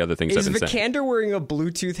from the other things I've been saying. Is Vikander wearing a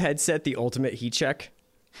Bluetooth headset the ultimate heat check?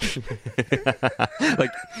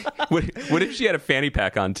 Like, what if she had a fanny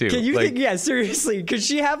pack on too? Can you think? Yeah, seriously, could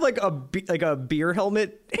she have like a beer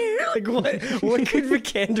helmet? Like, what could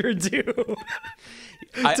Vikander do?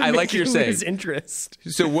 I like you're saying. His interest.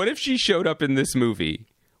 So what if she showed up in this movie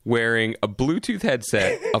wearing a Bluetooth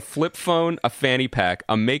headset, a flip phone, a fanny pack,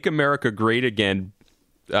 a "Make America Great Again"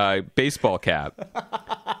 baseball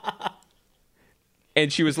cap?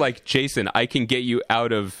 And she was like, "Jason, I can get you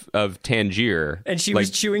out of Tangier." And she was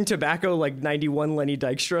chewing tobacco like 91 Lenny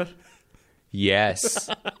Dykstra. Yes.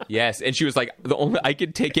 Yes. And she was like, I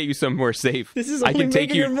could get you somewhere safe. This is only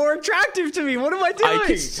making her more attractive to me. What am I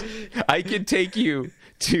doing? I could take you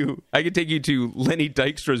to Lenny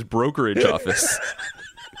Dykstra's brokerage office.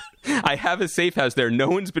 I have a safe house there. No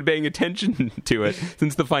one's been paying attention to it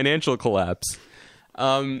since the financial collapse.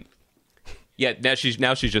 Yeah, now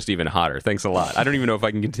she's just even hotter. Thanks a lot. I don't even know if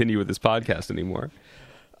I can continue with this podcast anymore.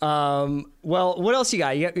 Well, what else you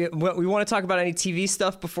got? We want to talk about any TV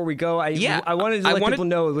stuff before we go. I wanted to let people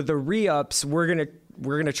know with the re-ups, we're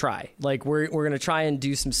gonna try. Like we're gonna try and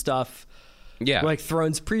do some stuff. Yeah, like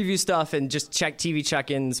Thrones preview stuff and just TV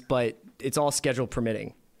check-ins, but it's all schedule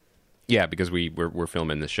permitting. Yeah, because we're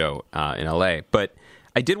filming the show in LA, but.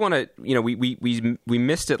 I did want to, we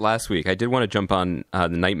missed it last week. I did want to jump on The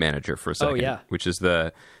Night Manager for a second, which is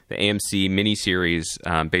the AMC miniseries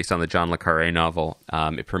based on the John le Carré novel.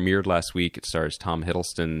 It premiered last week. It stars Tom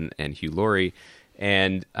Hiddleston and Hugh Laurie,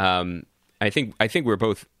 and I think we're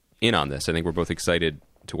both in on this. I think we're both excited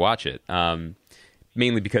to watch it,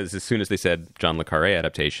 mainly because as soon as they said John le Carré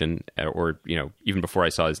adaptation, or even before I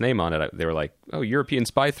saw his name on it, they were like, "Oh, European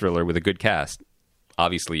spy thriller with a good cast."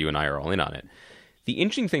 Obviously, you and I are all in on it. The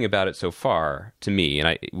interesting thing about it so far, to me, and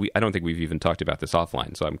I don't think we've even talked about this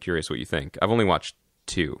offline, so I'm curious what you think. I've only watched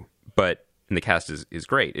 2, and the cast is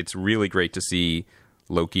great. It's really great to see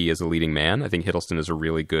Loki as a leading man. I think Hiddleston is a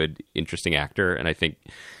really good, interesting actor, and I think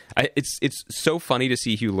it's so funny to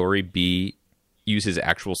see Hugh Laurie use his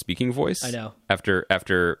actual speaking voice. I know.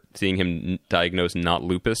 After seeing him diagnosed not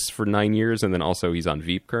lupus for 9 years, and then also he's on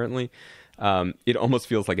Veep currently. It almost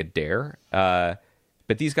feels like a dare.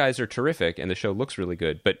 But these guys are terrific, and the show looks really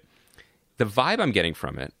good. But the vibe I'm getting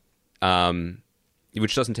from it,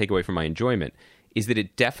 which doesn't take away from my enjoyment, is that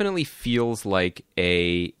it definitely feels like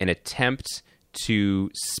an attempt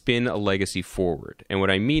to spin a legacy forward. And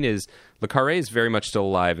what I mean is, le Carré is very much still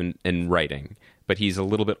alive and writing, but he's a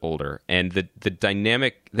little bit older. And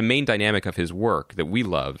the main dynamic of his work that we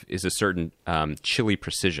love is a certain chilly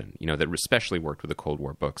precision, that especially worked with the Cold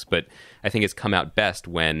War books. But I think it's come out best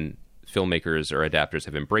when filmmakers or adapters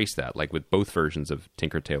have embraced that, like with both versions of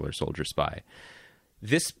Tinker Tailor Soldier Spy.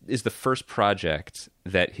 This is the first project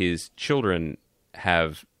that his children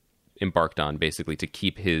have embarked on, basically to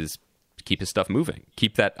keep his stuff moving,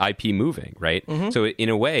 keep that IP moving, right? Mm-hmm. So in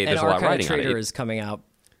a way, there's a lot riding on it. Trader is coming out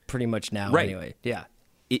pretty much now, right. Anyway. Yeah,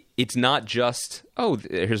 it's not just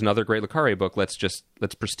here's another great le Carré book. Let's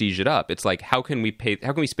prestige it up. It's like how can we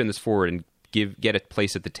spin this forward and get a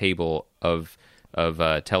place at the table of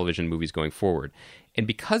television movies going forward. And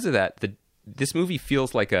because of that, this movie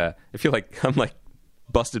feels like I feel like I'm like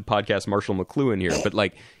busted podcast Marshall McLuhan here, but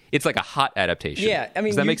like it's like a hot adaptation. Yeah, I mean,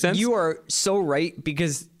 does that make sense? You are so right,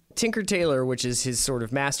 because Tinker Tailor, which is his sort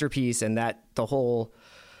of masterpiece, and that the whole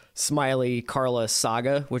Smiley Carla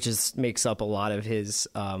saga, which makes up a lot of his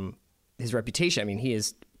reputation. I mean,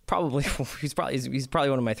 he's probably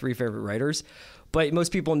one of my 3 favorite writers, but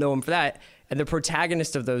most people know him for that. And the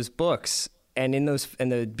protagonist of those books, and in the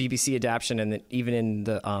BBC adaptation, and even in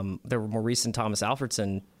the more recent Thomas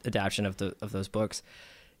Alfredson adaptation of those books,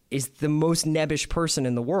 is the most nebbish person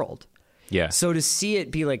in the world. Yeah. So to see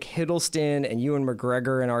it be like Hiddleston and Ewan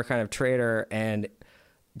McGregor and our kind of traitor and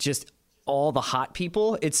just all the hot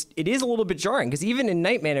people, it is a little bit jarring, because even in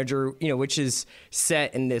Night Manager, which is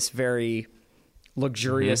set in this very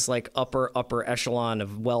luxurious, like upper echelon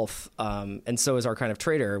of wealth, and so is our kind of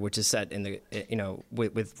traitor, which is set in the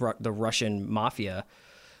with the Russian mafia.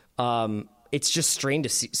 It's just strange to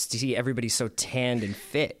see everybody so tanned and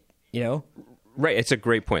fit, Right, it's a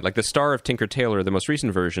great point. Like the star of Tinker Tailor, the most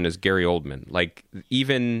recent version, is Gary Oldman. Like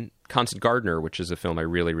even Constant Gardener, which is a film I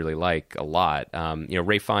really, really like a lot.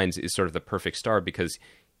 Ralph Fiennes is sort of the perfect star because,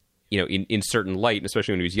 in certain light, and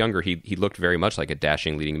especially when he was younger, he looked very much like a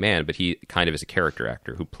dashing leading man, but he kind of is a character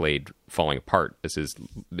actor who played falling apart as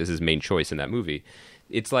his main choice in that movie.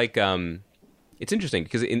 It's like it's interesting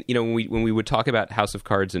because when we would talk about House of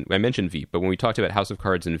Cards, and I mentioned Veep, but when we talked about House of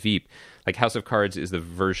Cards and Veep, like House of Cards is the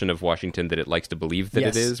version of Washington that it likes to believe that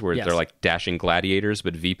it is, where they're like dashing gladiators,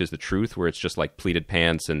 but Veep is the truth, where it's just like pleated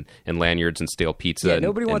pants and lanyards and stale pizza. Yeah,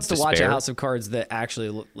 nobody wants to watch a despair. House of Cards that actually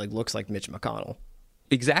looks like Mitch McConnell.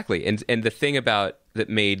 Exactly, and the thing about that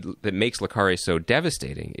makes Le Carré so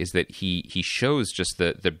devastating is that he shows just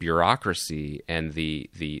the bureaucracy and the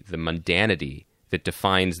mundanity that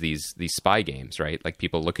defines these spy games, right? Like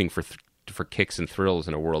people looking for kicks and thrills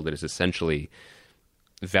in a world that is essentially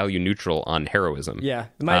value neutral on heroism. Yeah,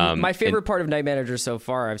 my favorite part of Night Manager so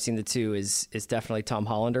far, I've seen the 2, is definitely Tom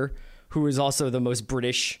Hollander, who is also the most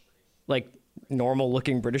British, like normal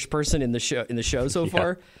looking British person in the show so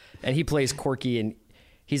far, and he plays Corky, and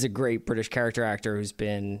he's a great British character actor who's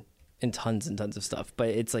been in tons and tons of stuff. But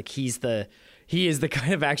it's like he is the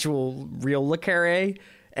kind of actual real Le Carré.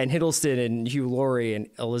 And Hiddleston and Hugh Laurie and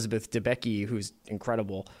Elizabeth Debicki, who's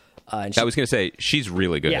incredible. I was going to say, she's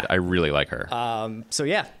really good. Yeah. I really like her. So,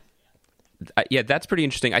 yeah. Yeah, that's pretty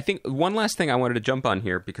interesting. I think one last thing I wanted to jump on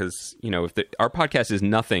here, because, if our podcast is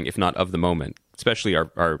nothing if not of the moment, especially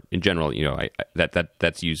our in general,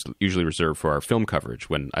 that's usually reserved for our film coverage,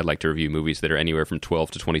 when I like to review movies that are anywhere from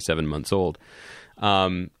 12 to 27 months old.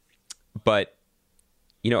 But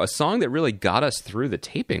a song that really got us through the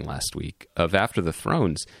taping last week of After the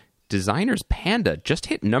Thrones, Designer's Panda, just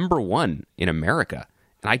hit #1 in America.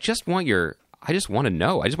 And I just want to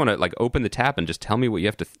know. I just want to like open the tap and just tell me what you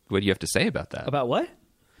have to say about that. About what?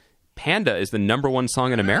 Panda is the #1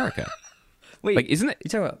 song in America. Wait, like isn't that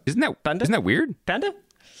Panda? Isn't that weird? Panda?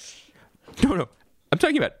 No. I'm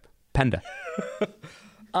talking about Panda.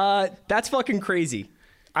 That's fucking crazy.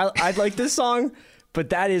 I like this song,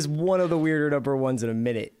 but that is one of the weirder #1s in a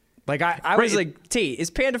minute. Like I was like, Tate,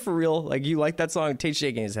 is Panda for real? Like, you like that song? Tate's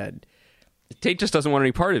shaking his head. Tate just doesn't want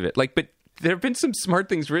any part of it. Like, but there have been some smart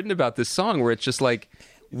things written about this song where it's just like,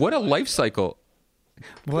 what a life cycle.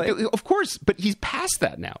 What? Of course, but he's past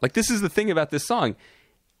that now. Like, this is the thing about this song.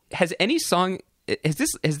 Has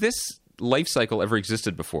this life cycle ever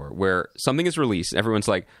existed before, where something is released and everyone's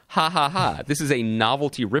like, ha ha ha, this is a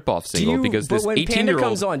novelty ripoff single because this 18-year-old... When Panda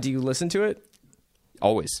comes on, do you listen to it?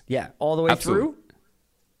 Always. Yeah, all the way Absolutely. through?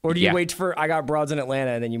 Or do you wait for I Got Broads in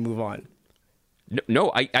Atlanta and then you move on?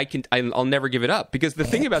 No, I'll never give it up, because the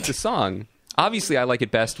thing about the song, obviously I like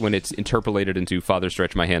it best when it's interpolated into Father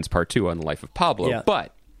Stretch My Hands Part 2 on the life of Pablo, Yeah.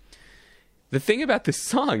 But the thing about this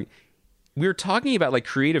song, we were talking about like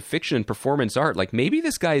creative fiction and performance art. Like, maybe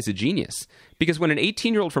this guy is a genius, because when an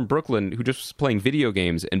 18-year-old from Brooklyn who just was playing video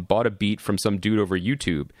games and bought a beat from some dude over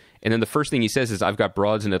YouTube, and then the first thing he says is, I've got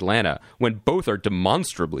broads in Atlanta, when both are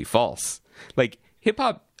demonstrably false. Like,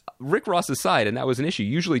 hip-hop, Rick Ross aside, and that was an issue,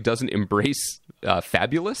 usually doesn't embrace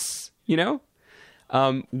fabulous,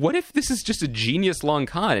 what if this is just a genius long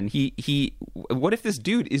con, and he what if this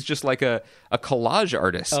dude is just like a collage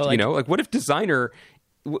artist, like what if Designer...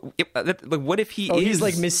 what if he is... he's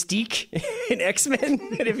like Mystique in X-Men,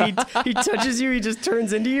 and if he touches you, he just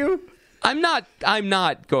turns into you? I'm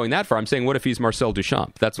not going that far. I'm saying, what if he's Marcel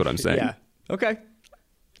Duchamp? That's what I'm saying. Yeah. Okay.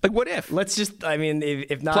 Like, what if? Let's just,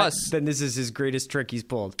 if not, Plus, then this is his greatest trick he's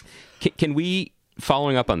pulled. Can we,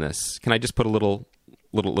 following up on this, can I just put a little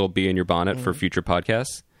bee in your bonnet for future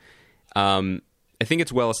podcasts? I think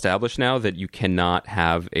it's well established now that you cannot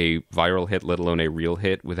have a viral hit, let alone a real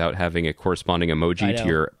hit, without having a corresponding emoji to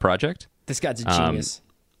your project. This guy's a genius.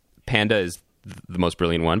 Panda is the most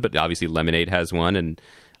brilliant one, but obviously Lemonade has one, and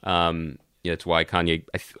it's why Kanye,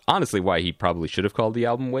 honestly, why he probably should have called the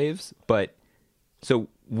album Waves. But so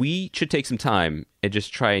we should take some time and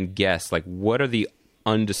just try and guess, like, what are the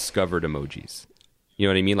undiscovered emojis? You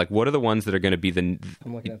know what I mean? Like, what are the ones that are going to be I'm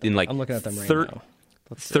looking at them right now.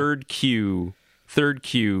 Third Q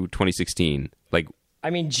 2016. Like, I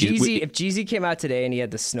mean, Jeezy. If Jeezy came out today and he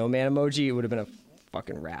had the snowman emoji, it would have been a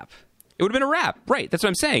fucking rap. It would have been a rap, right? That's what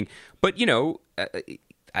I'm saying. But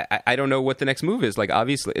I don't know what the next move is. Like,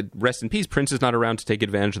 obviously, rest in peace. Prince is not around to take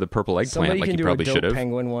advantage of the purple eggplant like he probably should have.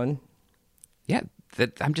 Penguin one. Yeah,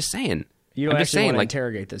 I'm just saying. You don't actually want to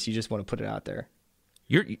interrogate this. You just want to put it out there.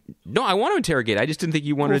 No, I want to interrogate. I just didn't think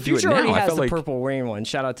you wanted to do it now. Future already has the purple rain one.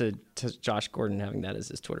 Shout out to Josh Gordon having that as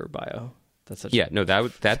his Twitter bio. That's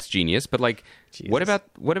genius. But like, Jesus. what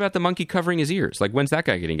about the monkey covering his ears? Like, when's that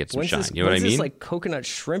guy going to get some shine? You know what I mean? When's this like coconut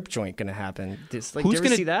shrimp joint going to happen? Who's going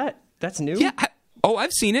to see that? That's new. Yeah.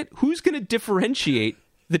 I've seen it. Who's going to differentiate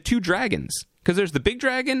the two dragons? Because there's the big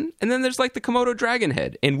dragon, and then there's like the Komodo dragon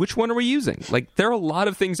head. And which one are we using? Like, there are a lot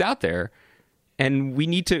of things out there. And we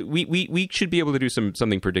need to. We should be able to do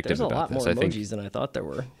something predictive about this. There's a lot more emojis than I thought there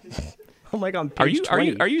were. Oh my god! Are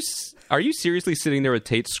you seriously sitting there with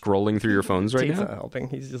Tate scrolling through your phones right Tate's now? Not helping.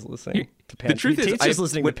 He's just listening to Panda. The truth is, Tate's just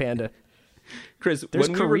listening to Panda. Chris, There's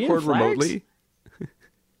when Korean we record flags? remotely,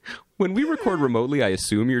 when we record remotely, I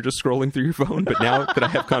assume you're just scrolling through your phone. But now that I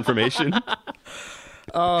have confirmation.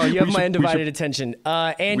 Oh, you have my undivided attention.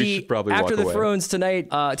 Andy, after the Thrones tonight,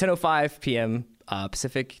 10:05 p.m.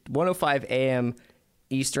 Pacific, 1:05 a.m.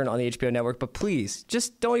 Eastern on the HBO network. But please,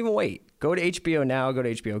 just don't even wait. Go to HBO Now, go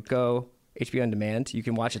to HBO Go, HBO On Demand. You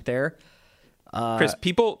can watch it there. Chris,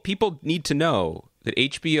 people need to know that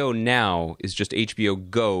HBO Now is just HBO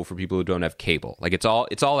Go for people who don't have cable. Like, it's all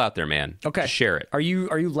out there, man. Okay. Just share it. Are you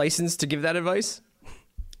licensed to give that advice?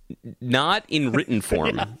 Not in written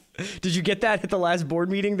form. Did you get that at the last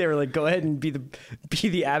board meeting? They were like, "Go ahead and be the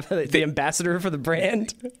ambassador for the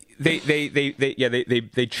brand."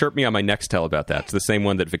 They chirped me on my Nextel about that. It's the same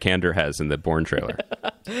one that Vikander has in the Bourne trailer.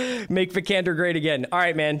 Make Vikander great again. All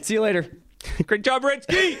right, man. See you later. Great job,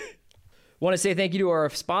 Redsky. Want to say thank you to our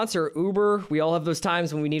sponsor, Uber. We all have those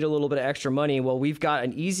times when we need a little bit of extra money. Well, we've got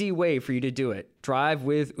an easy way for you to do it. Drive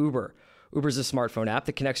with Uber. Uber's a smartphone app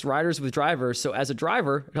that connects riders with drivers. So as a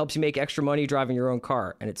driver, it helps you make extra money driving your own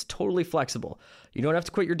car. And it's totally flexible. You don't have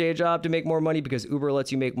to quit your day job to make more money because Uber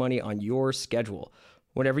lets you make money on your schedule.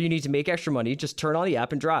 Whenever you need to make extra money, just turn on the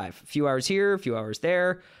app and drive. A few hours here, a few hours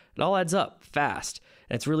there. It all adds up fast.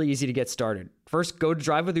 And it's really easy to get started. First, go to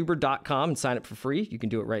drivewithuber.com and sign up for free. You can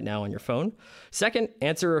do it right now on your phone. Second,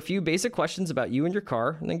 answer a few basic questions about you and your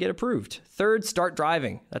car and then get approved. Third, start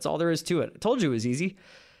driving. That's all there is to it. I told you it was easy.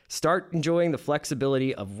 Start enjoying the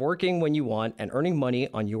flexibility of working when you want and earning money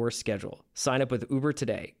on your schedule. Sign up with Uber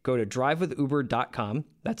today. Go to drivewithuber.com.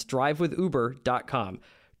 That's drivewithuber.com.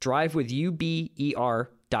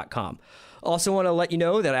 Drivewithuber.com. Also want to let you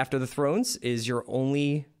know that After the Thrones is your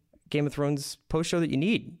only Game of Thrones post show that you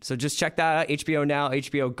need. So just check that out. HBO Now,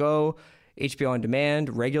 HBO Go, HBO On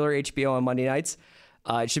Demand, regular HBO on Monday nights.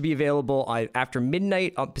 It should be available after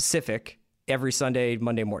midnight on Pacific every Sunday,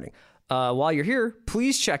 Monday morning. While you're here,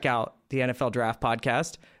 please check out the NFL Draft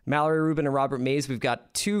Podcast. Mallory Rubin and Robert Mays, we've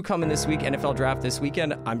got 2 coming this week, NFL Draft this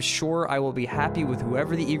weekend. I'm sure I will be happy with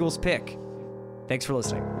whoever the Eagles pick. Thanks for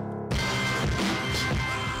listening.